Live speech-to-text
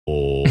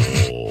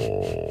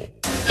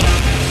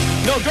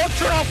don't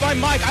turn off my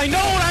mic. I know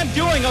what I'm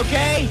doing,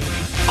 okay?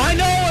 I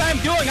know what I'm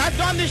doing. I've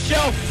done this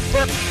show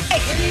for...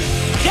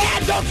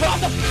 Dad, don't turn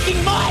off the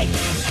fucking mic!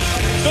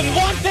 The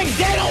one thing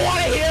they don't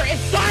want to hear is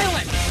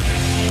silence!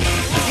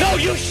 No,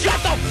 you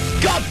shut the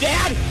fuck up,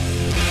 Dad!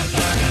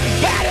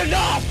 Bad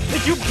enough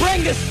that you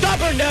bring the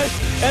stubbornness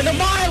into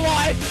my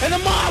life and the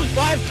mom's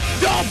life.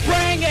 Don't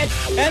bring it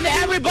into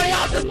everybody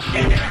else's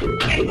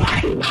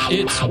life.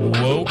 It's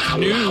woke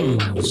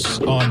news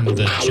on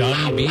the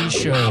Johnny B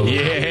Show.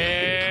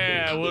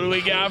 Yeah, what do we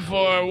got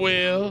for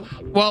Will?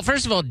 Well,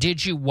 first of all,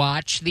 did you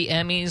watch the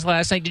Emmys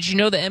last night? Did you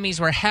know the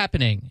Emmys were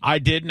happening? I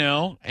did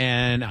know,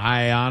 and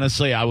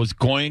I was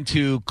going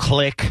to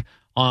click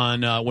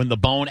on when the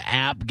Bone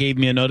app gave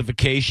me a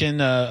notification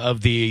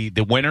of the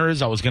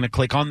winners. I was going to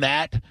click on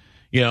that,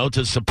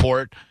 to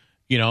support,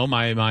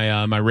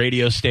 my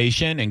radio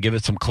station and give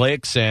it some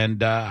clicks.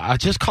 And I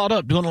just caught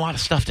up doing a lot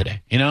of stuff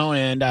today,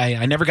 and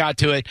I never got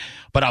to it.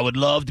 But I would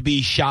love to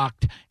be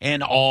shocked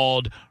and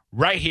awed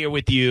right here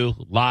with you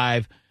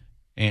live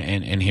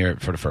and hear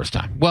it for the first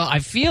time. Well, I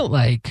feel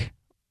like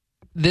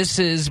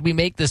we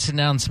make this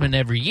announcement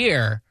every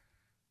year,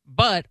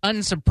 but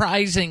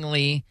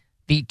unsurprisingly,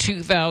 the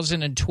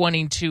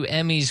 2022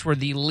 Emmys were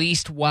the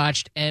least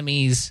watched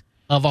Emmys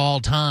of all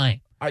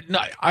time. I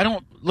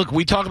don't look.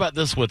 We talk about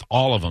this with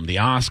all of them: the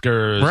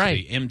Oscars,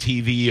 right. the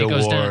MTV it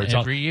Awards. Goes down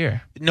every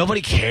year.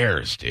 Nobody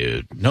cares,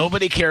 dude.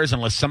 Nobody cares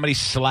unless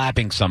somebody's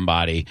slapping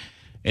somebody.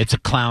 It's a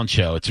clown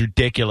show. It's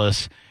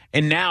ridiculous.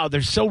 And now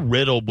they're so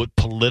riddled with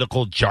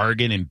political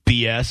jargon and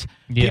BS.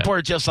 Yeah. People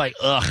are just like,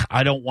 ugh,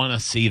 I don't want to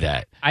see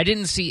that. I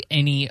didn't see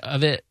any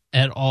of it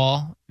at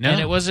all. No.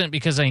 And it wasn't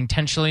because I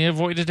intentionally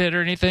avoided it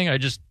or anything. I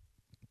just,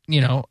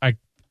 I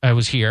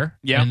was here.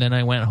 Yeah. And then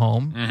I went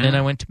home. Mm-hmm. And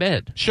I went to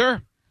bed.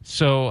 Sure.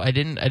 So I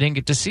didn't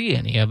get to see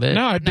any of it.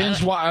 No, I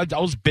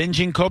was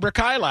binging Cobra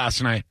Kai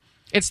last night.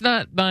 It's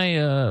not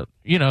my,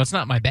 it's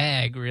not my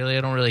bag, really.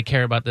 I don't really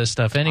care about this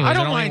stuff anyway. I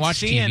don't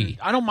watch TV.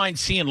 I don't mind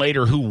seeing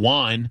later who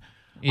won.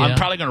 Yeah. I'm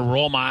probably going to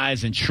roll my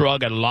eyes and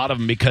shrug at a lot of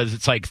them because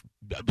it's like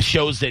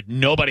shows that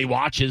nobody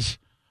watches.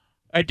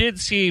 I did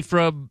see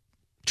from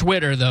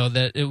Twitter, though,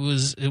 that it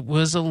was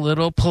a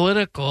little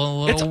political,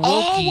 a little wokey.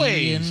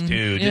 Always,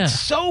 dude. Yeah. It's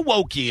so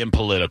wokey and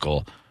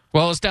political.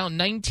 Well, it's down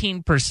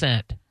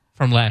 19%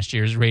 from last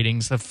year's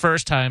ratings. The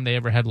first time they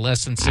ever had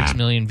less than 6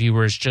 million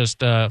viewers, just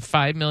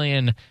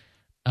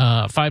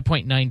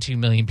 5.92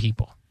 million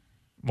people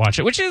watch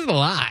it, which is a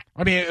lot.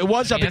 I mean, it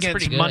was up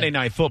against Monday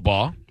Night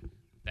Football.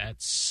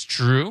 That's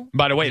true.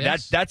 By the way,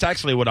 that's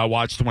actually what I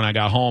watched when I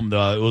got home.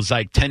 It was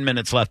like 10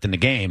 minutes left in the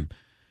game,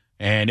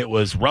 and it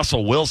was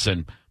Russell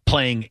Wilson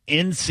playing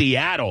in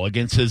Seattle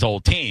against his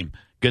old team.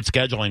 Good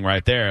scheduling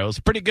right there. It was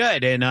pretty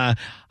good. And I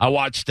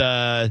watched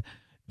the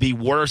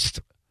worst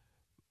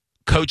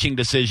coaching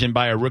decision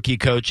by a rookie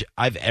coach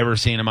I've ever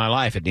seen in my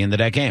life at the end of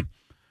that game.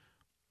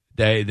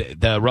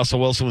 The Russell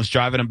Wilson was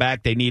driving them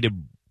back. They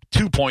needed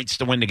 2 points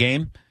to win the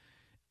game,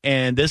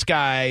 and this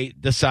guy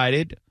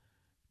decided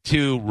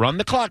to run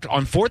the clock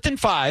on 4th and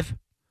 5,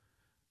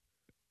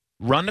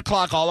 run the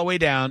clock all the way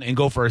down, and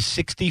go for a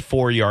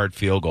 64-yard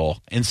field goal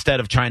instead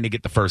of trying to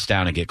get the first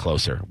down and get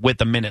closer with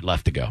a minute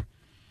left to go.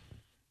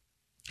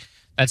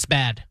 That's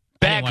bad.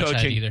 Bad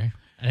coaching. That either.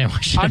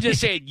 I'm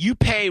just saying, you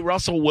pay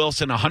Russell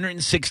Wilson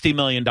 $160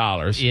 million.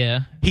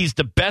 Yeah. He's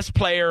the best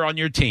player on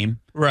your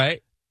team.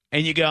 Right.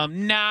 And you go,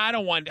 nah, I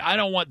don't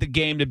want the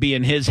game to be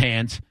in his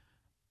hands.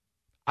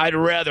 I'd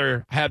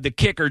rather have the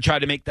kicker try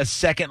to make the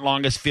second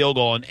longest field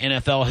goal in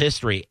NFL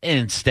history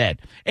instead.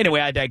 Anyway,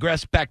 I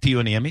digress. Back to you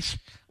and the Emmys.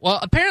 Well,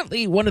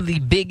 apparently one of the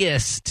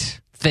biggest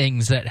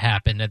things that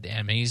happened at the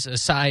Emmys,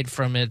 aside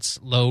from its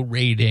low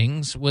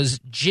ratings, was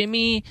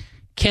Jimmy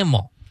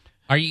Kimmel.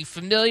 Are you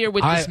familiar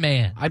with this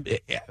man?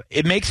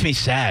 It makes me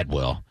sad,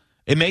 Will.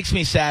 It makes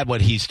me sad what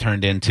he's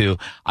turned into.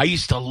 I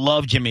used to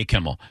love Jimmy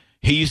Kimmel.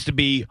 He used to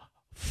be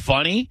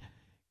funny.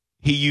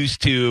 He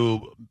used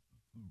to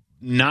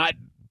not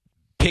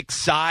pick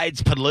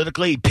sides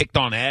politically. He picked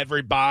on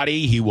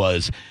everybody. He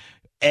was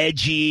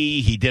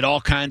edgy. He did all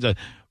kinds of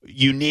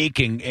unique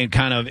and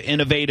kind of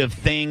innovative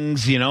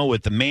things,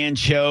 with the Man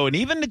Show. And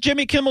even the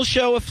Jimmy Kimmel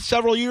Show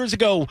several years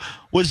ago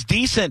was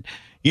decent,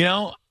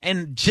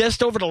 And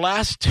just over the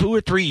last 2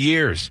 or 3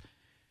 years,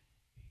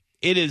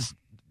 it is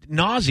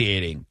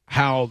nauseating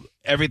how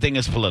everything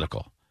is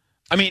political.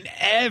 I mean,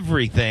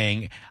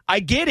 everything.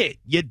 I get it.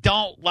 You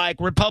don't like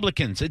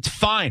Republicans. It's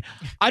fine.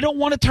 I don't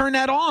want to turn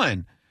that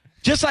on.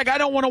 Just like I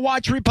don't want to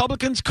watch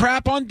Republicans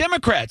crap on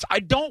Democrats.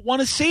 I don't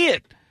want to see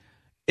it.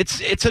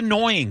 It's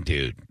annoying,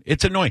 dude.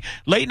 It's annoying.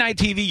 Late night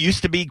TV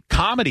used to be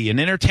comedy and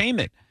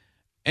entertainment.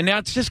 And now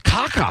it's just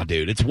caca,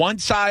 dude. It's one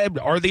side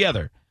or the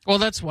other. Well,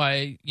 that's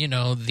why,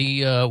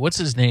 the, what's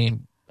his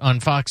name on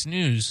Fox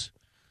News?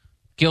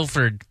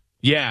 Guilford.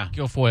 Yeah.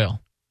 Guilfoyle.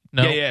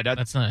 No, yeah,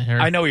 that's not her.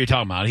 I know what you're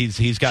talking about.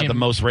 He's got the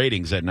most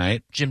ratings at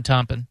night. Jim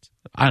Tompkins.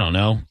 I don't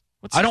know.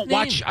 What's his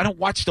name? I don't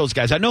watch those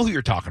guys. I know who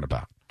you're talking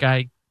about.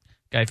 Guy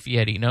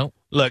Fieri. No.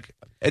 Look,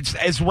 it's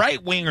as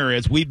right winger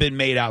as we've been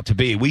made out to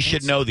be. We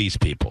should know these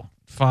people.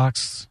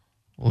 Fox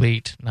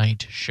late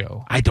night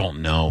show. I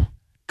don't know.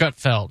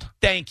 Gutfeld.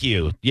 Thank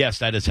you. Yes,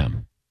 that is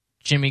him.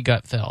 Jimmy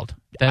Gutfeld.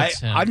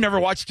 That's him. I've never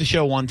watched the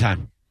show one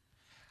time.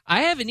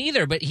 I haven't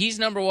either, but he's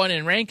number one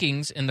in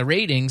rankings in the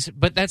ratings,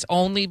 but that's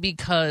only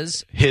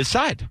because his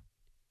side.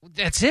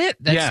 That's it.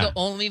 That's the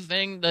only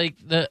thing like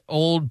the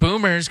old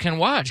boomers can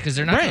watch because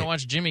they're not going to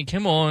watch Jimmy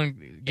Kimmel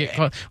and get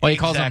called, he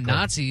calls them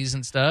Nazis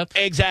and stuff.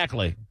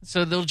 Exactly.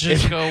 So they'll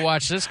just go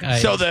watch this guy.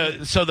 So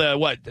the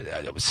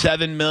what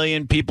 7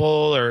 million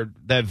people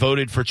that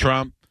voted for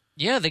Trump.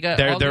 Yeah,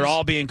 they're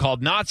all being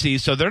called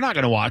Nazis, so they're not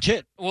going to watch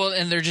it. Well,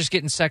 and they're just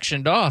getting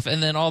sectioned off,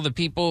 and then all the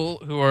people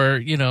who are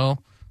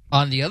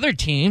on the other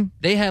team,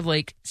 they have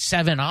like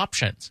 7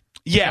 options.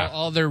 Yeah, so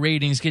all their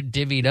ratings get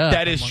divvied up.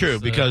 That is true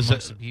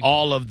because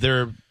all of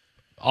the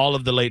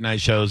late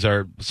night shows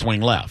are swing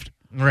left.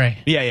 Right.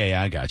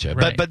 Yeah. I gotcha.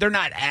 Right. But they're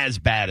not as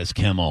bad as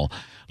Kimmel.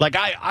 Like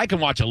I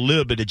can watch a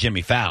little bit of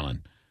Jimmy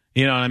Fallon.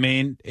 You know what I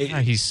mean?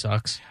 He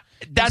sucks.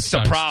 That's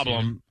the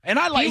problem. Too. And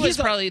I like. He's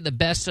probably the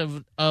best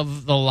of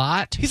the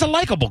lot. He's a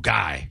likable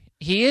guy.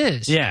 He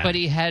is. Yeah. But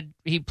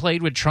he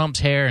played with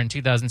Trump's hair in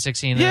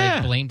 2016 and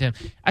they blamed him.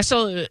 I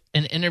saw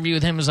an interview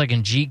with him. It was like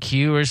in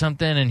GQ or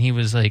something, and he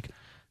was like,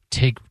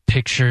 take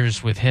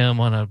pictures with him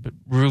on a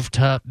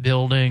rooftop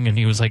building, and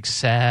he was like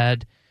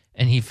sad,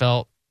 and he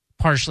felt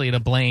partially to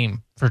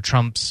blame for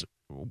Trump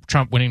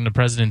winning the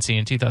presidency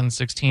in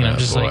 2016. I'm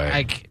just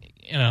like,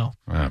 oh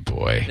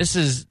boy, this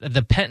is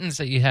the penance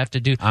that you have to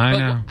do. I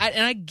know,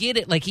 and I get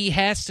it. Like he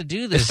has to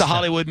do this. It's the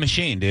Hollywood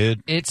machine,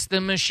 dude. It's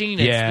the machine.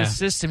 It's the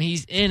system.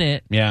 He's in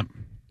it. Yeah.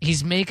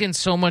 He's making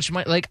so much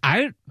money. Like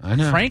I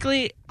know.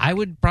 Frankly, I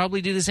would probably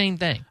do the same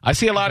thing. I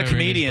see a lot of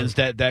comedians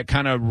that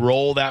kind of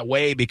roll that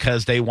way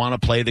because they want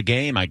to play the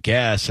game. I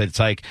guess it's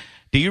like,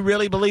 do you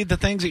really believe the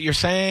things that you're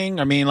saying?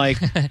 I mean, like,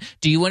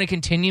 do you want to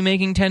continue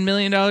making $10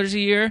 million a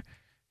year?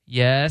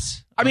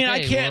 Yes. I mean,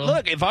 I can't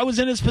look. If I was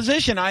in his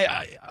position,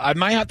 I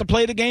might have to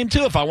play the game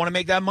too if I want to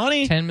make that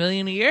money. $10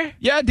 million a year?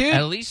 Yeah, dude.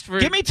 At least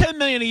give me $10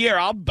 million a year.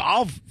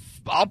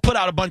 I'll put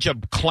out a bunch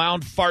of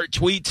clown fart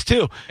tweets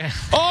too.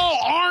 Oh,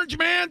 Orange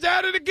Man's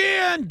at it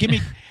again.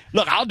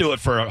 Look, I'll do it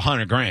for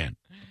 $100,000.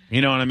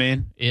 You know what I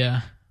mean?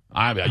 Yeah.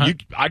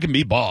 I can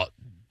be bought.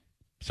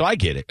 So I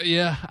get it.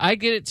 Yeah, I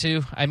get it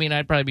too. I mean,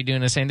 I'd probably be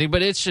doing the same thing,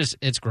 but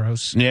it's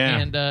gross.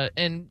 Yeah.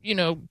 And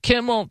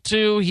Kimmel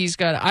too.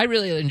 I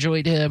really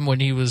enjoyed him when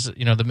he was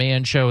the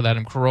Man Show with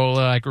Adam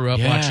Carolla. I grew up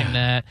watching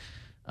that.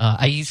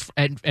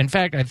 In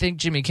fact, I think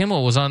Jimmy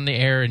Kimmel was on the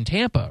air in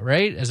Tampa,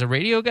 right, as a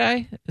radio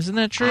guy. Isn't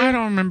that true? I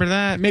don't remember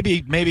that.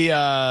 Maybe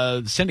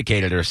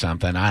syndicated or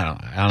something. I don't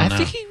know. I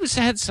think he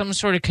had some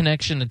sort of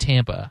connection to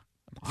Tampa,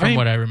 from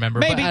what I remember.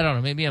 Maybe. But I don't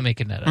know. Maybe I'm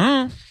making that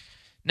up.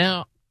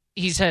 Now,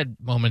 he's had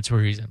moments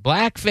where he's in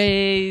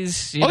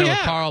blackface, with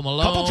Karl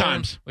Malone, couple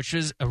times, which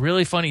was a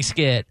really funny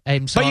skit.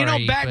 I'm sorry,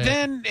 but back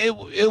then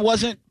it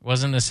wasn't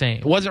the same.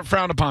 It wasn't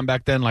frowned upon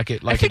back then like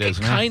it is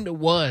now. Kind of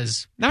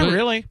was. Not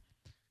really.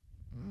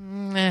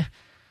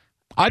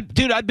 I've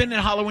been in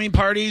Halloween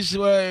parties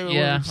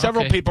where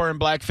several people are in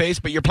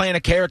blackface, but you're playing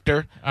a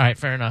character. All right,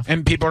 fair enough.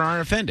 And people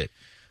aren't offended.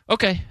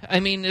 Okay.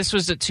 I mean, this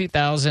was the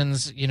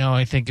 2000s.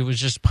 I think it was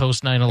just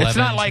post 9/11. It's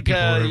not like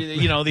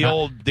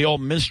the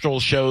old minstrel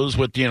shows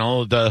with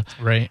the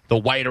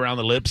white around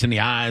the lips and the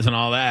eyes and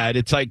all that.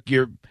 It's like he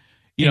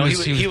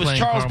was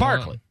Charles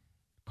Barkley.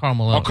 Karl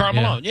Malone. Oh, Karl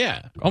Malone.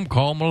 Yeah. I'm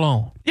Karl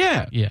Malone.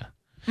 Yeah. Yeah.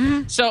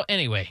 Mm-hmm. So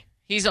anyway,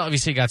 he's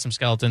obviously got some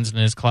skeletons in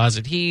his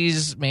closet.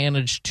 He's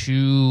managed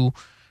to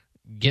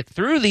get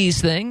through these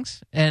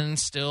things and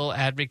still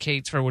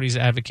advocates for what he's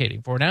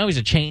advocating for. Now he's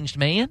a changed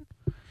man.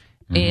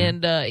 Mm-hmm.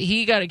 And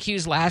he got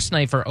accused last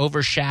night for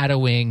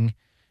overshadowing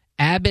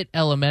Abbott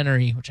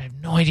Elementary, which I have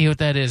no idea what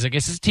that is. I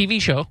guess it's a TV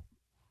show.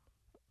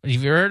 Have you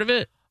ever heard of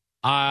it?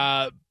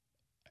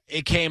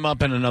 It came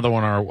up in another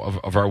one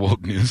of our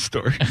woke news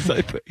stories,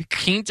 I think.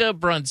 Quinta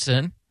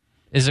Brunson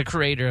is a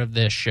creator of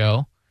this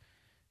show.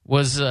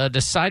 Was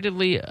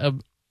decidedly,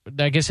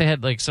 I guess they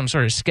had like some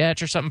sort of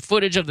sketch or something,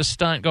 footage of the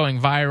stunt going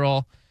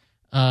viral.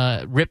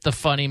 Ripped the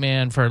funny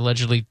man for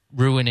allegedly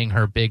ruining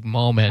her big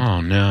moment.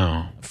 Oh,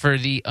 no. For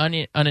the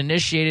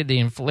uninitiated, the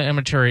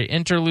inflammatory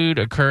interlude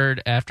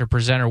occurred after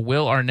presenter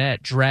Will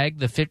Arnett dragged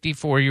the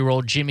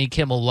 54-year-old Jimmy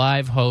Kimmel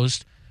Live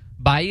host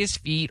by his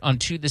feet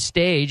onto the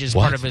stage as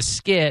part of a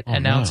skit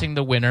announcing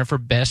the winner for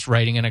Best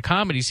Writing in a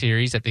Comedy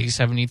Series at the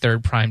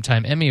 73rd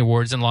Primetime Emmy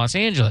Awards in Los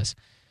Angeles.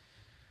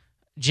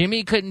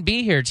 Jimmy couldn't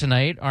be here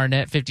tonight,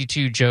 Arnett,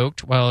 52,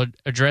 joked while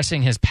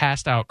addressing his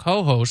passed-out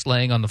co-host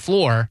laying on the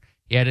floor.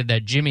 He added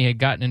that Jimmy had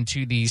gotten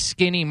into the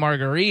skinny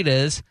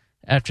margaritas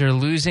after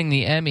losing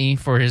the Emmy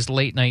for his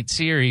late-night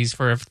series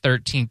for a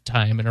 13th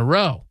time in a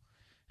row.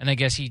 And I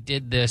guess he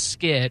did this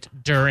skit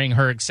during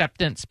her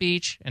acceptance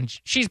speech, and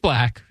she's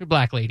black, a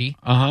black lady.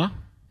 Uh-huh.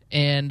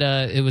 And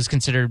it was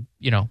considered,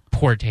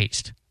 poor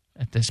taste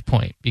at this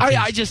point.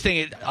 I just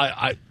think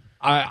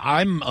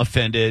I'm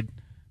offended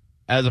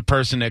as a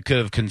person that could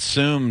have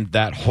consumed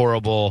that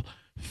horrible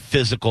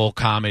physical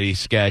comedy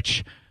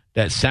sketch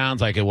that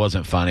sounds like it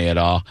wasn't funny at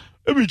all.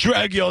 Let me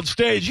drag you on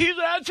stage. He's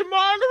had some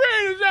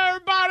margaritas,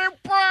 everybody.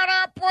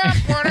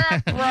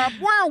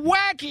 Where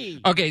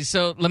wacky. Okay,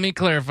 so let me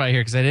clarify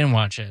here because I didn't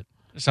watch it.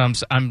 So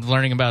I'm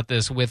learning about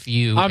this with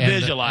you. I'm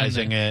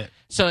visualizing it.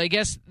 So I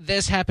guess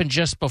this happened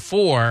just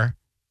before,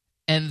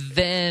 and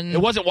then...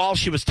 It wasn't while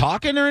she was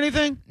talking or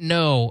anything?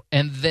 No,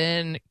 and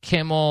then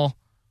Kimmel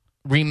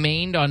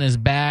remained on his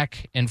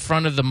back in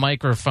front of the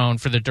microphone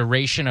for the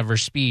duration of her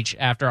speech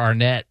after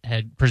Arnett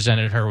had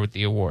presented her with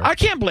the award. I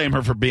can't blame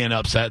her for being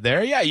upset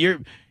there. Yeah,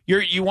 you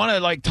want to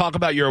like talk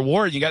about your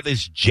award. You got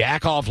this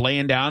jack off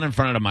laying down in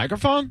front of the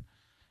microphone.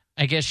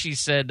 I guess she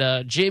said,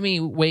 "Jimmy,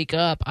 wake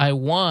up! I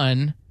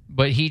won,"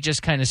 but he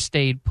just kind of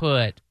stayed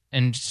put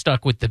and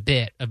stuck with the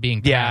bit of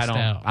being passed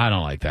out. I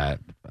don't like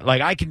that.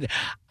 Like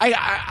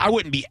I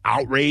wouldn't be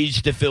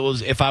outraged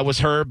if I was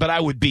her, but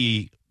I'd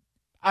be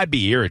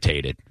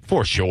irritated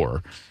for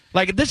sure.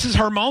 Like, this is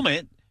her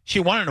moment. She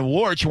won an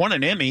award. She won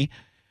an Emmy.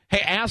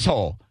 Hey,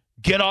 asshole,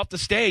 get off the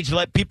stage.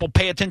 Let people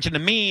pay attention to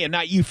me and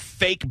not you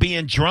fake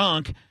being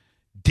drunk,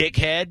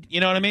 dickhead.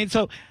 You know what I mean?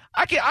 So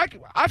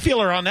I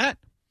feel her on that.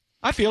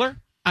 I feel her.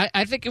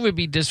 I think it would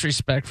be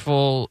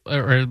disrespectful,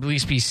 or at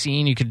least be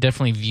seen. You could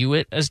definitely view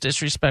it as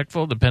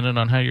disrespectful, depending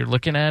on how you're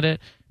looking at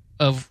it,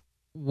 of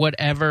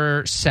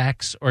whatever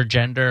sex or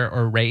gender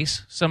or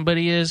race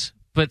somebody is.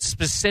 But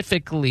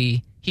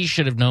specifically, he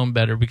should have known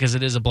better because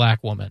it is a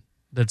black woman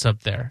that's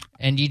up there.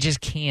 And you just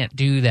can't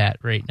do that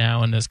right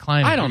now in this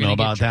climate. I don't know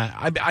about that.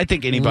 I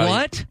think anybody...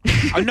 What?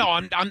 No,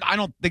 I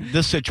don't think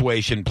this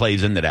situation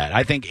plays into that.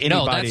 I think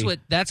anybody... No,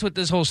 that's what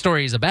this whole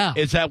story is about.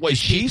 Is that what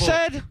she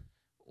said?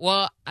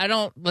 Well, I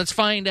don't... Let's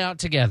find out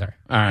together.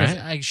 All right.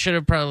 I should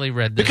have probably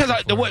read this.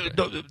 Because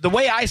the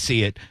way I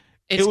see it,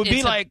 it would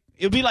be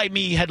like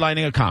me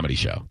headlining a comedy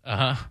show.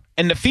 Uh-huh.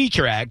 And the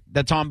feature act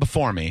that's on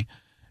before me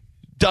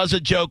does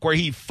a joke where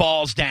he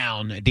falls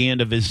down at the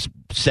end of his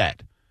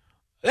set.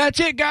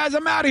 That's it, guys.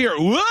 I'm out of here.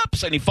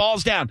 Whoops. And he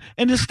falls down.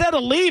 And instead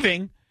of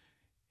leaving,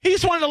 he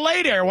just wanted to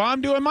lay there while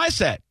I'm doing my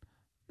set.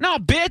 No,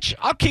 bitch,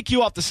 I'll kick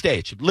you off the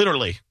stage.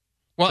 Literally.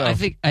 Well,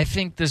 so, I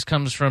think this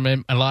comes from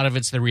him. A lot of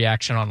it's the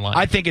reaction online.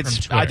 I think it's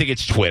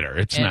Twitter.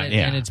 It's not.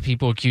 And it's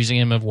people accusing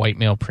him of white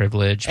male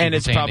privilege. And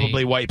it's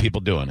probably white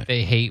people doing it.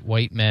 They hate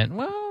white men.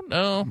 Well,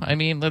 no. I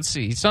mean, let's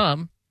see.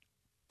 Some.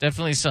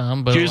 Definitely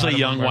some, but usually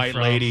young white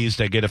ladies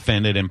that get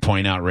offended and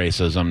point out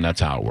racism. That's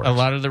how it works. A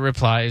lot of the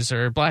replies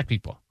are black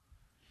people,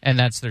 and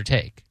that's their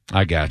take.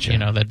 I got you. You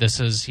know that this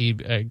is he,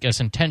 I guess,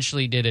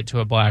 intentionally did it to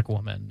a black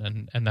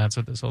woman, and that's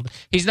what this whole.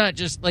 He's not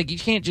just like you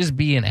can't just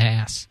be an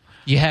ass.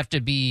 You have to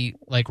be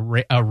like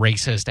a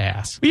racist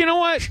ass. You know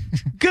what?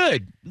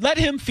 Good. Let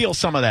him feel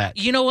some of that.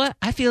 You know what?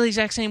 I feel the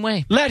exact same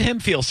way. Let him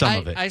feel some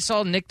of it. I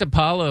saw Nick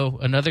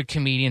DiPaolo, another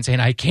comedian, saying,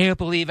 "I can't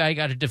believe I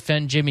got to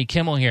defend Jimmy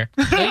Kimmel here."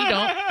 No, you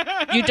don't.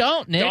 You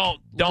don't, Nick. Don't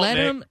let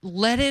Nick. him.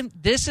 Let him.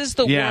 This is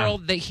the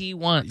world that he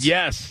wants.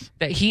 Yes.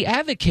 That he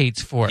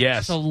advocates for.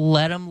 Yes. So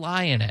let him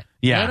lie in it.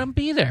 Yeah. Let him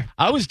be there.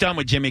 I was done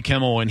with Jimmy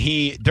Kimmel when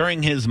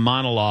during his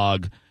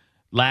monologue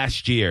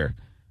last year,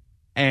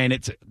 and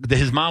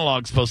his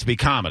monologue's supposed to be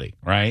comedy,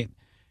 right?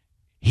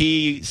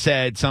 He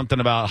said something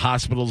about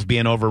hospitals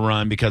being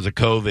overrun because of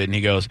COVID, and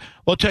he goes,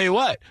 "Well, tell you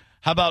what.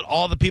 How about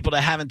all the people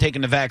that haven't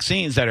taken the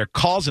vaccines that are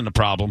causing the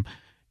problem?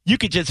 You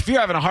could just, if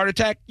you're having a heart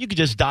attack, you could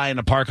just die in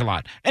the parking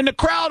lot." And the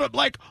crowd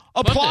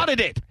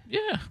applauded it.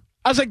 Yeah.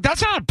 I was like,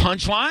 that's not a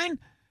punchline.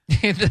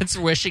 That's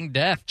wishing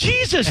death.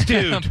 Jesus,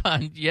 dude.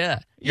 Your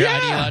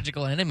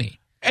ideological enemy.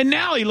 And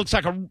now he looks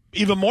like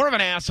even more of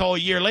an asshole a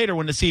year later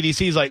when the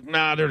CDC's like,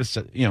 nah, they're just,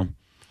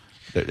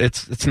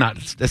 it's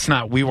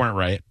not, we weren't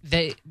right.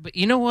 But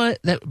you know what?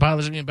 That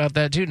bothers me about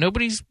that, too.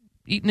 Nobody's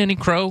eating any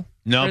crow.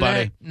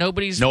 Nobody.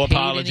 Nobody's no paid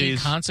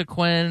apologies. Any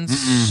consequence.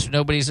 Mm-mm.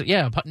 Nobody's.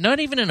 Yeah, not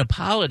even an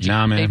apology.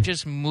 Nah, man. They've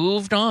just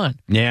moved on.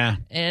 Yeah.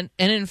 And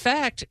in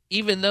fact,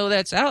 even though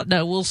that's out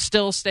now, we'll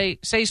still say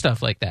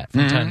stuff like that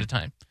from time to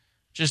time.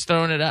 Just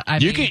throwing it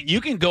out. You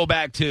can go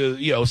back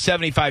to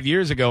 75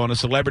 years ago and a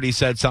celebrity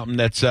said something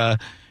that's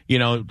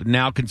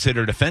now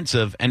considered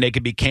offensive, and they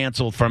could be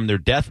canceled from their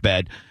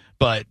deathbed.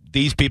 But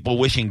these people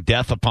wishing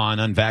death upon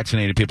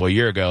unvaccinated people a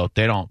year ago,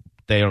 they don't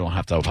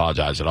have to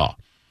apologize at all.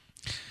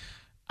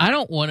 I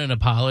don't want an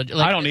apology.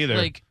 I don't either.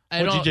 Why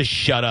don't you just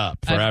shut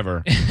up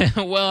forever?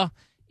 Well,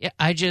 yeah,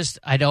 I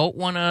don't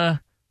want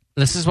to.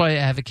 This is why I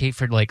advocate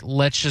for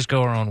let's just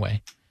go our own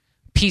way,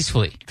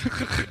 peacefully,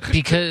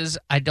 because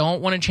I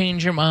don't want to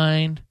change your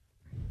mind.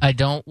 I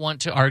don't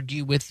want to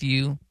argue with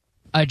you.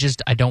 I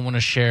don't want to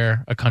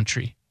share a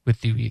country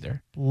with you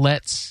either.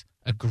 Let's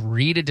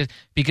agree to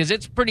because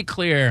it's pretty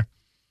clear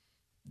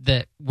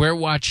that we're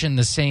watching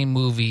the same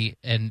movie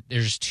and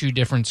there's two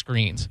different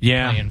screens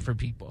playing for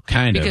people.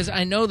 Kind of. Because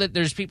I know that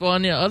there's people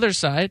on the other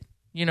side,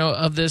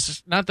 of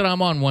this. Not that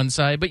I'm on one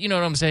side, but you know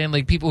what I'm saying?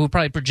 Like people who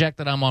probably project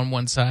that I'm on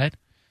one side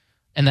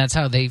and that's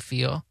how they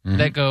feel. Mm-hmm.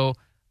 That go,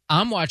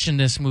 I'm watching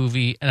this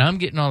movie and I'm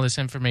getting all this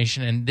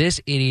information and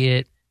this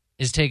idiot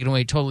is taking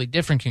away totally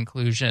different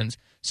conclusions.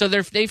 So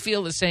they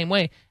feel the same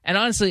way. And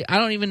honestly, I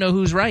don't even know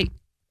who's right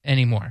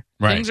anymore.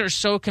 Right. Things are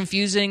so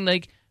confusing.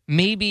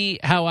 Maybe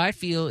how I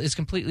feel is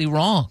completely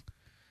wrong.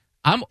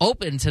 I'm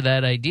open to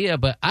that idea,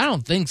 but I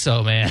don't think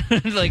so, man.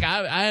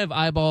 I have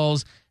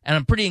eyeballs and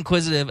I'm pretty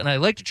inquisitive, and I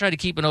like to try to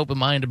keep an open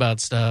mind about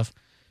stuff.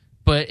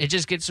 But it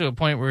just gets to a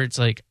point where it's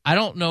like, I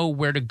don't know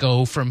where to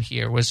go from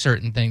here with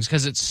certain things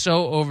because it's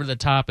so over the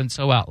top and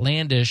so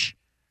outlandish.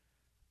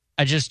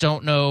 I just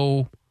don't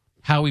know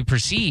how we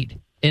proceed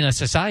in a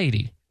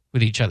society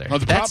with each other. Well,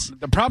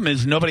 the problem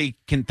is nobody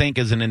can think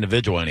as an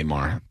individual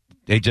anymore.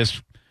 They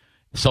just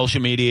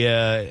social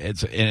media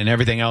and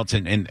everything else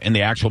and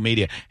the actual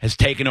media has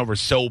taken over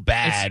so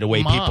bad the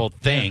way people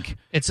think. Yeah.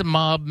 It's a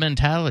mob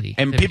mentality.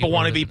 And people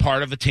want to be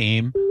part of a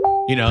team,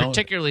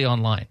 particularly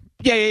online.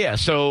 Yeah.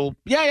 So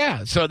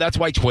that's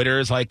why Twitter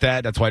is like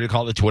that. That's why they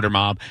call it the Twitter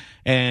mob.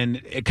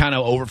 And it kind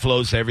of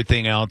overflows to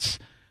everything else.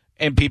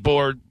 And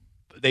people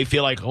they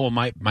feel like, oh,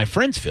 my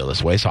friends feel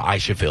this way, so I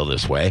should feel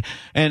this way.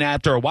 And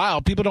after a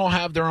while, people don't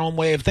have their own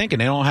way of thinking.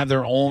 They don't have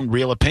their own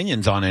real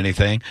opinions on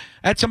anything.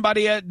 I had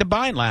somebody at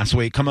Devine last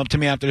week come up to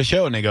me after the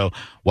show, and they go,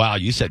 wow,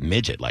 you said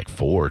midget like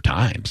 4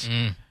 times.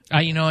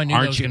 I knew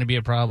that was going to be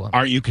a problem.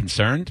 Aren't you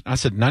concerned? I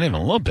said, not even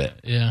a little bit.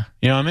 Yeah.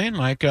 You know what I mean?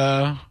 Like,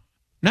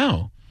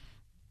 no,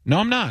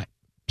 I'm not.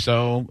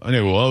 So I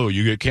go, whoa,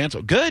 you get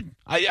canceled. Good.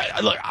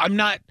 Look, I'm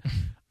not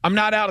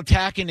out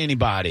attacking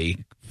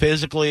anybody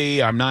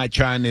physically. I'm not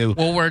trying to.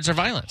 Well, words are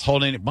violence. Well,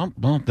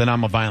 then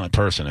I'm a violent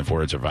person if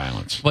words are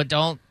violence. But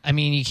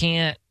you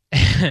can't.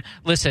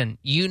 Listen,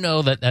 you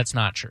know that's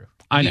not true.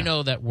 I know. You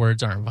know that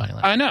words aren't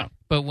violent. I know.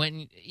 But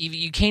when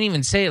you can't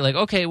even say it like,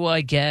 okay, well,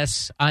 I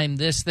guess I'm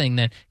this thing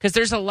then. Because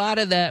there's a lot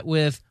of that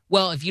with,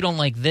 well, if you don't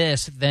like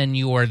this, then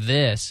you're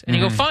this. And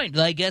you go, fine,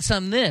 I guess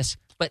I'm this.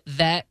 But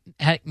that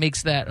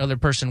makes that other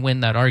person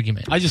win that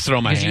argument. I just throw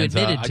my hands up. Because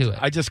you admitted to it.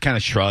 I just kind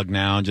of shrug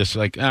now and just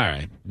like, all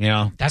right,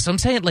 That's what I'm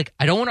saying. Like,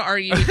 I don't want to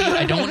argue with you.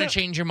 I don't want to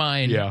change your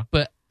mind. Yeah.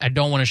 But I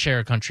don't want to share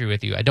a country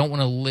with you. I don't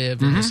want to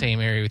live in the same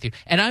area with you.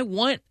 And I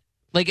want,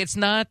 like, it's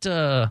not,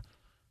 I'm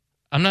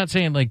not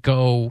saying, like,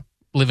 go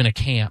live in a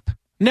camp.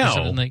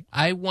 No. Like,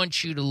 I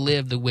want you to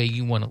live the way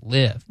you want to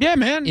live. Yeah,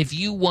 man. If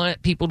you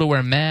want people to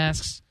wear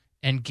masks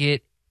and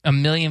get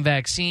 1 million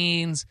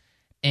vaccines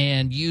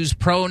and use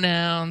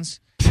pronouns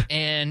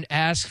and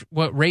ask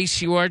what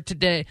race you are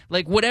today,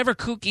 like whatever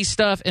kooky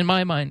stuff in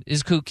my mind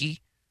is kooky,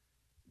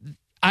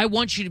 I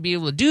want you to be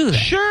able to do that.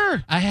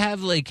 Sure. I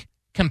have like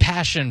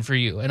compassion for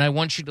you, and I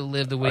want you to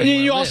live the way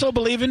you live. also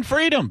believe in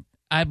freedom.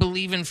 I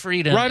believe in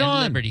freedom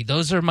and liberty.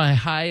 Those are my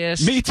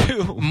highest Me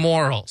too.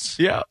 morals.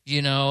 Yeah.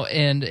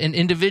 And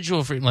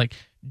individual freedom. Like,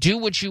 do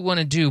what you want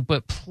to do,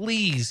 but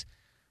please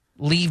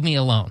leave me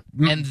alone.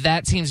 And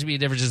that seems to be a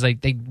difference. Is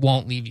like they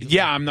won't leave you alone.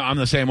 Yeah, I'm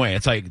the same way.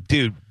 It's like,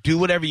 dude, do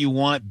whatever you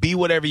want. Be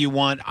whatever you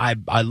want.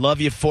 I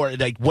love you for it.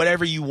 Like,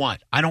 whatever you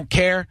want. I don't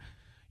care.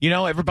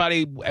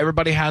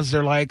 Everybody has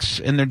their likes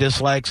and their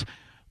dislikes.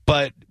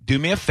 But do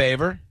me a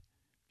favor.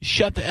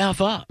 Shut the F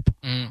up.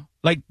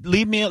 Like,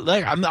 leave me.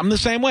 Like, I'm the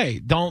same way.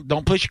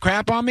 Don't push your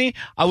crap on me.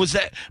 I was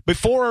that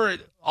before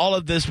all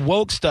of this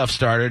woke stuff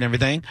started and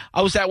everything.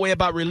 I was that way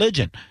about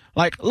religion.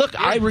 Like, look,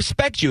 I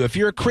respect you. If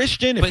you're a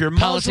Christian, if you're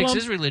Muslim, politics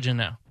is religion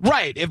now,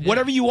 right?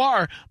 Whatever you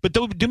are, but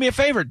do me a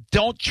favor.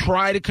 Don't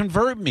try to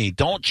convert me.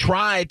 Don't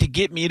try to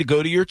get me to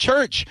go to your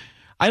church.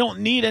 I don't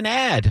need an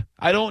ad.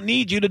 I don't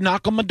need you to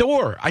knock on my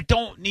door. I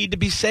don't need to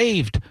be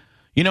saved.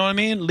 You know what I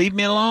mean? Leave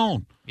me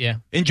alone. Yeah.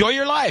 Enjoy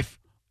your life.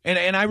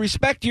 And I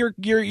respect your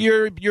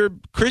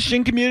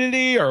Christian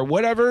community or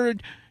whatever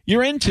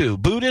you're into,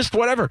 Buddhist,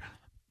 whatever.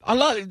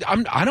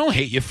 I don't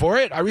hate you for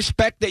it. I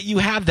respect that you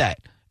have that,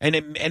 and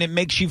it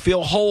makes you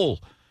feel whole.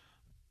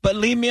 But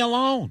leave me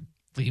alone.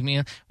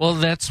 Well,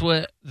 that's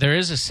what there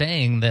is a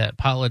saying that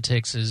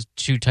politics is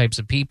 2 types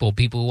of people: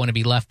 people who want to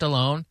be left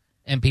alone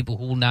and people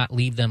who will not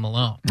leave them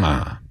alone.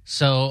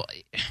 So,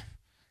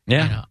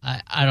 yeah,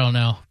 I don't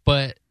know,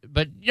 but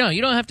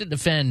you don't have to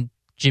defend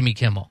Jimmy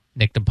Kimmel.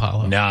 Nick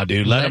DiPaolo. No,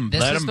 dude, let him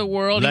the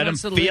world. Let him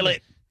feel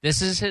it.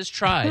 This is his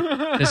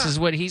tribe. This is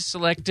what he's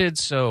selected.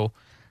 So,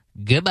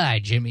 goodbye,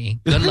 Jimmy.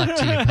 Good luck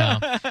to you,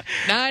 pal.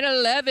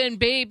 9/11,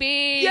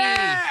 baby.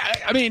 Yeah.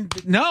 I mean,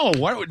 no.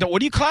 What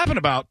are you clapping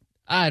about?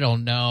 I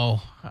don't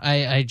know.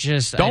 I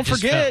just don't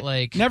forget. Felt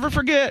like never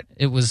forget.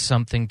 It was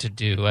something to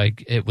do.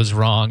 It was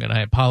wrong, and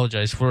I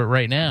apologize for it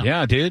right now.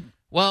 Yeah, dude.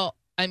 Well,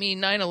 I mean,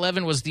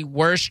 9/11 was the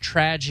worst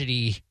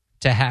tragedy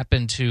to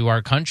happen to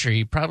our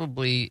country,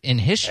 probably in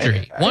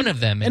history. One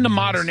of them in the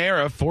modern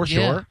era, for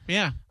sure.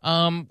 Yeah.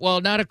 Well,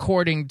 not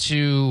according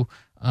to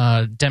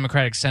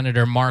Democratic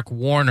Senator Mark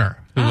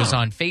Warner, who was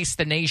on Face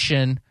the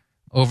Nation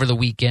over the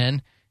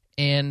weekend,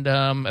 and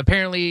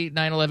apparently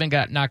 9/11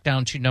 got knocked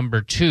down to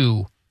number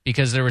 2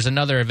 because there was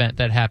another event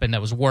that happened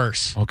that was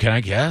worse. Oh, can I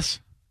guess?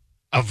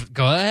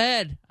 Go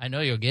ahead. I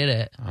know you'll get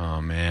it.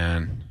 Oh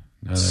man,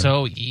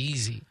 so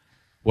easy.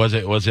 Was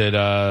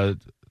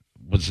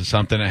it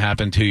something that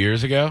happened 2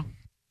 years ago?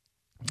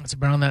 It's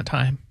around that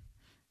time.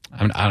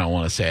 I don't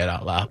want to say it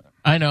out loud.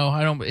 I know.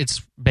 I don't.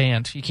 It's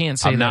banned. You can't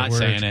say that word. I'm not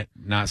saying it.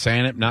 Not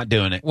saying it. Not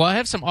doing it. Well, I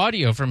have some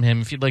audio from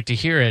him if you'd like to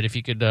hear it. If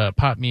you could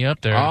pop me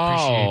up there, I'd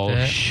appreciate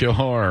that.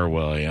 Sure,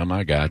 William.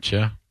 I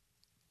gotcha.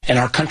 And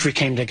our country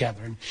came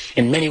together.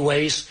 In many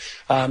ways,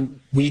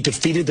 we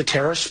defeated the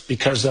terrorists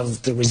because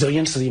of the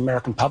resilience of the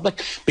American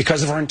public,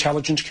 because of our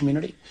intelligence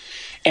community.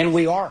 and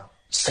we are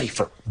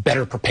safer,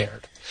 better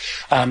prepared.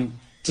 The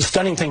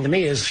stunning thing to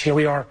me is here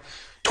we are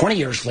 20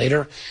 years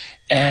later,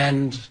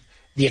 and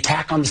the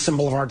attack on the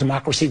symbol of our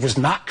democracy was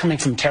not coming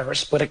from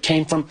terrorists, but it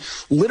came from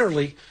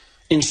literally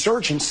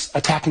insurgents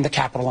attacking the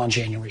Capitol on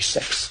January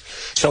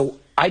 6th. So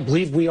I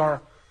believe we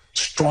are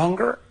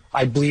stronger.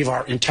 I believe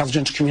our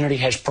intelligence community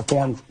has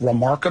performed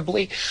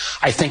remarkably.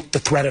 I think the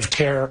threat of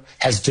terror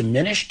has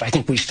diminished. I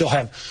think we still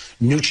have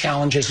new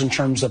challenges in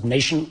terms of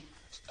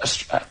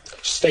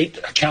state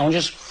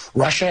challenges,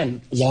 Russia,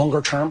 and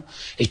longer term,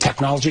 a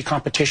technology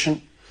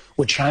competition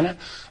with China.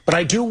 But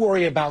I do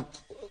worry about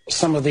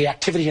some of the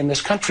activity in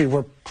this country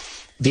where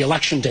the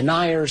election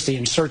deniers, the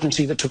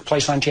insurgency that took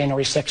place on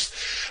January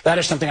 6th, that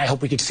is something I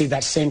hope we could see,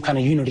 that same kind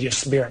of unity of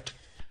spirit.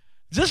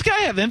 Does this guy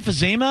have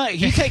emphysema?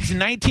 He takes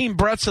 19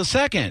 breaths a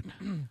second.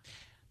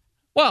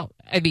 Well,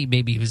 I mean,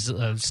 maybe he was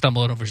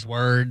stumbling over his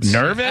words.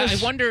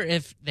 Nervous? I wonder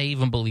if they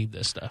even believe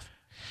this stuff.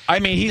 I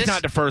mean, he's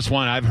not the first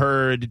one. I've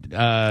heard.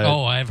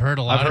 I've heard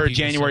a lot. I've heard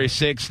January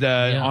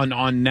 6th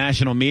on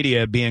national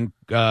media being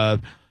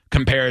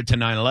compared to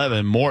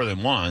 9/11 more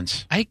than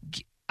once. I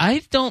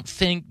don't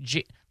think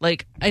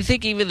I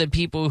think even the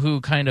people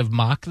who kind of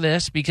mock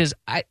this, because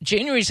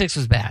January 6th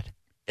was bad.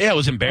 Yeah, it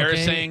was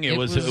embarrassing. Okay? It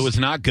was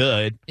not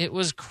good. It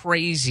was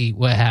crazy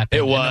what happened.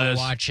 It was.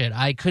 Watch it.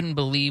 I couldn't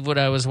believe what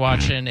I was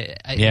watching. It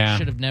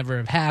should have never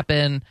have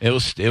happened. It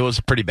was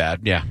pretty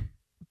bad. Yeah.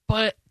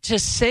 But to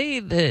say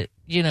that,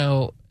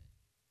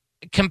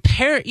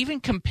 compare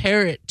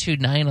it to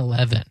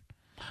 9/11.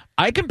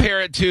 I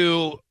compare it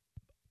to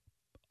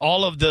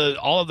all of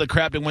the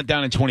crap that went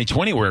down in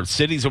 2020 where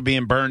cities were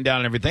being burned down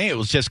and everything. It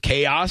was just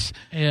chaos.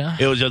 Yeah.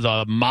 It was just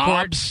a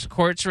mobs.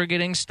 Courts were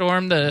getting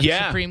stormed. The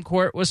Supreme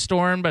Court was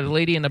stormed by the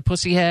lady in the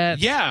pussy hat.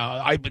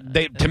 Yeah.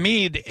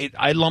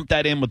 I lumped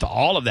that in with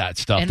all of that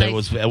stuff. It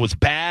was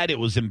bad. It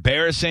was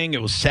embarrassing.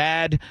 It was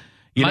sad.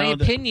 My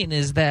opinion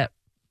is that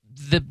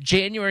the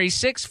January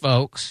 6th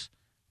folks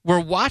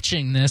were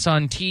watching this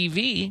on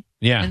TV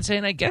and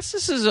saying, I guess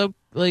this is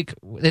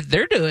if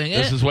they're doing it.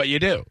 This is what you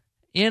do.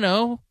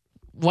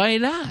 Why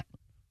not?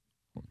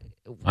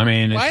 I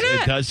mean,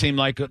 it does seem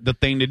like the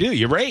thing to do.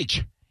 You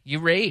rage.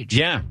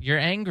 Yeah. You're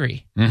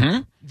angry.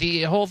 Mm-hmm.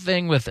 The whole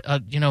thing with,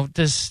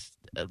 this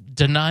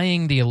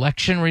denying the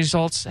election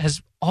results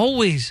has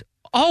always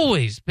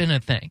been a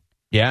thing.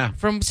 Yeah.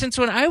 Since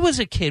when I was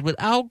a kid with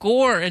Al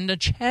Gore and the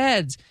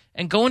Chads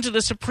and going to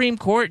the Supreme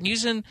Court and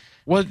using...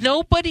 Well,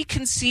 nobody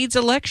concedes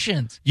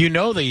elections.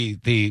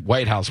 The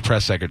White House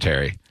press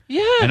secretary.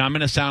 Yeah. And I'm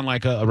going to sound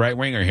like a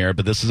right-winger here,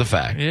 but this is a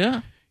fact.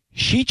 Yeah.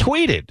 She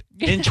tweeted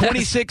in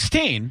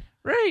 2016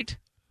 right,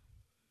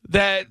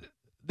 that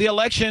the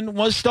election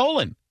was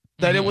stolen,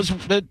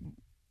 that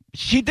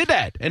she did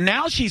that. And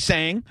now she's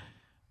saying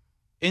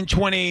in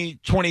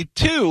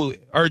 2022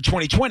 or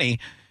 2020,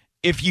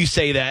 if you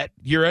say that,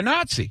 you're a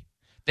Nazi.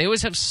 They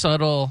always have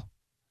subtle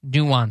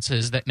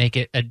nuances that make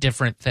it a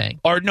different thing.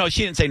 Or no,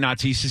 she didn't say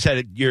Nazi. She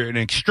said you're an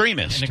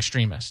extremist.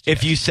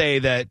 If you say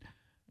that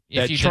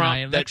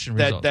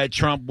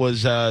Trump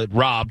was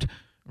robbed.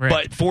 Right.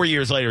 But 4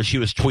 years later, she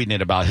was tweeting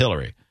it about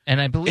Hillary.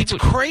 And I believe it's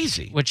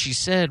crazy. What she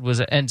said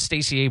was, and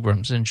Stacey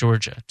Abrams in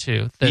Georgia,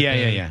 too.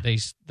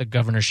 The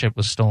governorship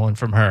was stolen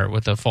from her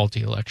with a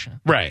faulty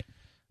election. Right.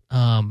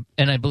 And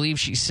I believe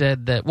she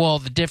said that, well,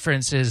 the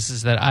difference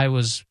is that I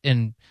was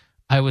in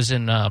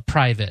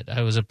private.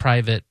 I was a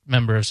private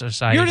member of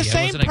society. You're the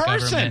same person.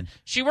 person.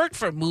 She worked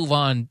for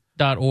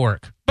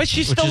MoveOn.org. But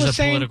she's still the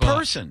same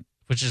person.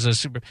 Which is a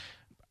super...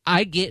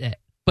 I get it.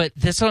 But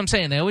that's what I'm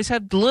saying. They always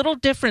have little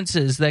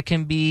differences that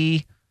can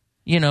be,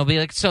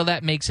 so that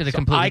makes it a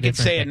completely different I can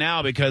say thing. it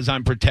now because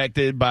I'm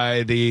protected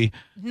by the...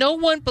 No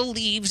one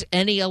believes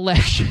any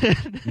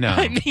election. No.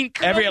 I mean,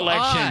 every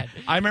election.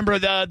 I remember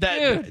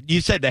that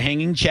you said the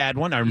hanging Chad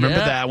one. I remember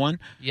that one.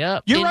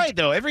 Yep. You're right,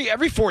 though.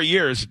 Every 4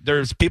 years,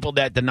 there's people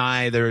that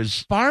deny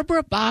there's...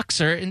 Barbara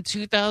Boxer in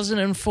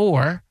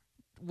 2004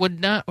 would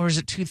not... Or is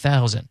it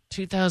 2000?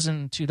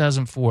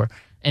 2004.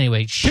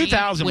 Anyway,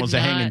 2000 was a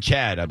hanging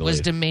Chad, I believe.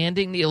 Was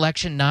demanding the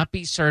election not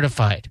be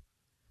certified.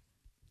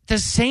 The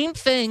same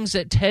things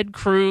that Ted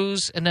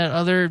Cruz and that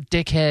other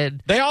dickhead...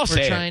 They all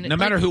say it, no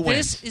matter who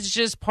wins. This is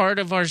just part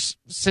of our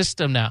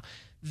system now.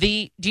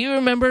 Do you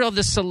remember all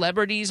the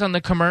celebrities on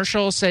the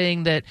commercial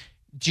saying that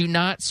do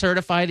not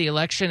certify the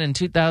election in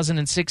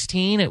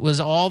 2016? It was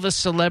all the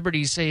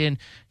celebrities saying,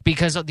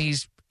 because of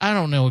these... I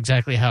don't know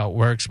exactly how it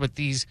works, but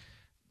these...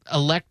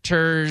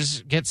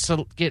 electors get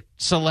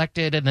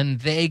selected, and then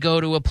they go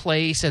to a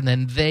place, and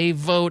then they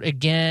vote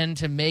again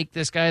to make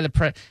this guy the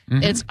president.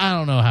 Mm-hmm. I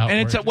don't know how. And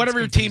it works.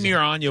 Whatever team you're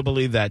on, you'll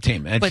believe that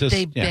team.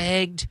 They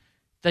begged,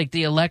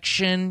 the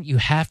election. You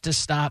have to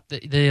stop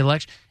the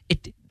election.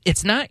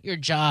 It's not your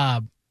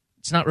job.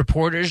 It's not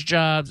reporters'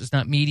 jobs. It's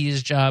not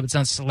media's job. It's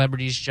not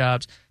celebrities'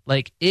 jobs.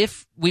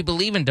 If we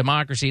believe in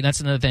democracy, that's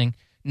another thing.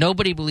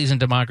 Nobody believes in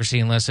democracy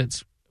unless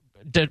it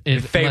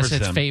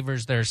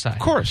favors their side. Of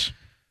course.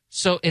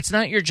 So it's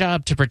not your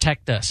job to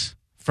protect us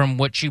from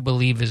what you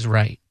believe is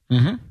right.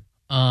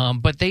 Mm-hmm.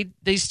 But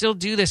they still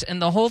do this. And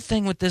the whole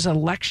thing with this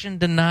election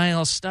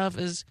denial stuff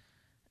is,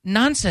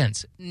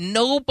 Nonsense.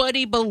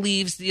 Nobody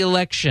believes the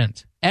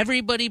elections.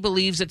 Everybody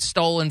believes it's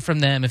stolen from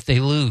them if they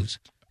lose.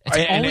 It's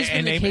always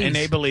been the case. And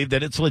they believe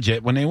that it's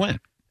legit when they win.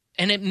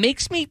 And it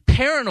makes me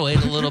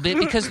paranoid a little bit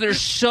because they're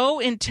so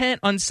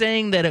intent on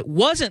saying that it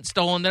wasn't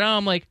stolen that now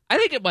I'm like, I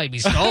think it might be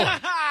stolen.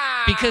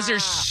 Because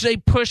they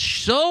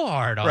push so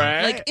hard on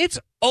it. Like, it's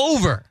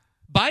over.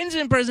 Biden's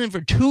been president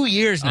for 2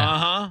 years now.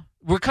 Uh-huh.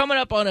 We're coming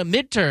up on a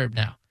midterm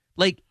now.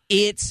 Like,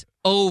 it's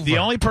over. The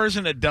only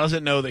person that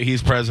doesn't know that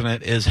he's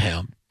president is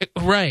him.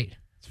 Right.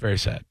 It's very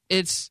sad.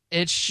 It's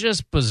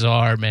just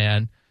bizarre,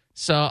 man.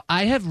 So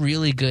I have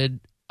really good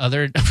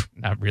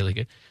not really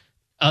good,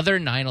 other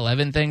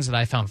 9/11 things that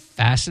I found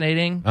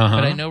fascinating.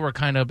 But I know we're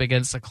kind of up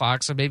against the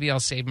clock, so maybe I'll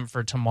save them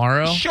for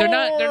tomorrow. Sure.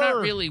 They're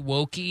not really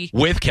wokey.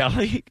 With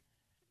Kelly?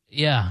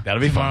 Yeah. That'll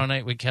be tomorrow fun.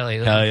 night with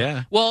Kelly. Hell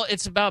yeah. Well,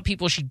 it's about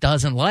people she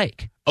doesn't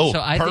like. Oh, so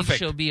I perfect. think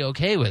she'll be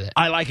okay with it.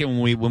 I like it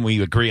when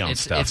we agree on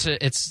stuff.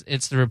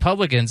 It's the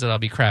Republicans that I'll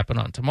be crapping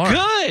on tomorrow.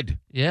 Good.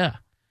 Yeah.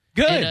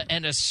 Good.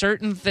 And a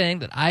certain thing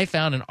that I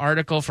found an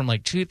article from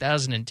like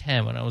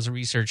 2010 when I was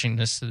researching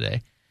this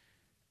today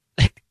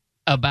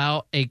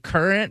about a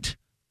current.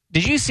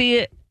 Did you see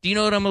it? Do you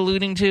know what I'm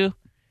alluding to?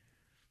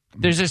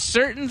 There's a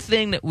certain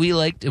thing that we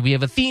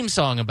have a theme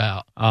song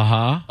about.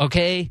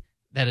 Okay?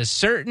 That a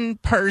certain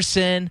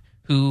person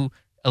who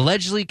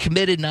allegedly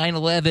committed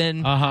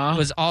 9/11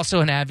 was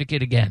also an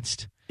advocate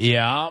against.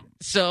 Yeah.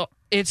 So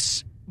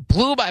it's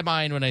blew my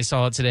mind when I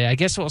saw it today. I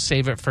guess we'll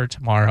save it for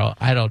tomorrow.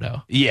 I don't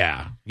know.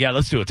 Yeah. Yeah,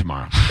 let's do it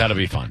tomorrow. That'll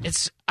be fun.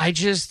 I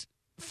just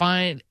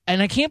find,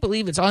 and I can't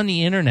believe it's on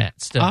the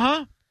internet still.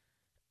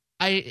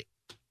 I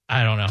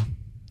don't know.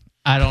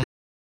 I don't.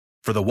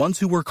 For the ones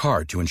who work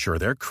hard to ensure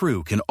their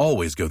crew can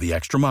always go the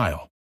extra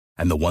mile,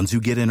 and the ones who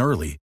get in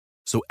early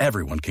so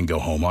everyone can go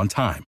home on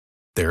time,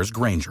 there's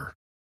Grainger,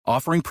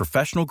 offering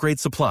professional-grade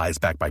supplies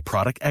backed by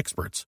product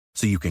experts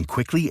so you can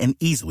quickly and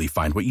easily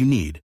find what you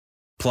need.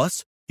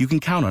 Plus, you can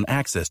count on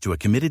access to a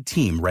committed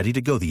team ready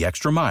to go the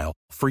extra mile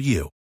for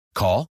you.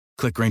 Call,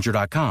 click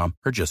Grainger.com,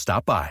 or just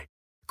stop by.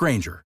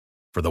 Grainger,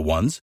 for the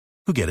ones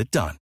who get it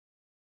done.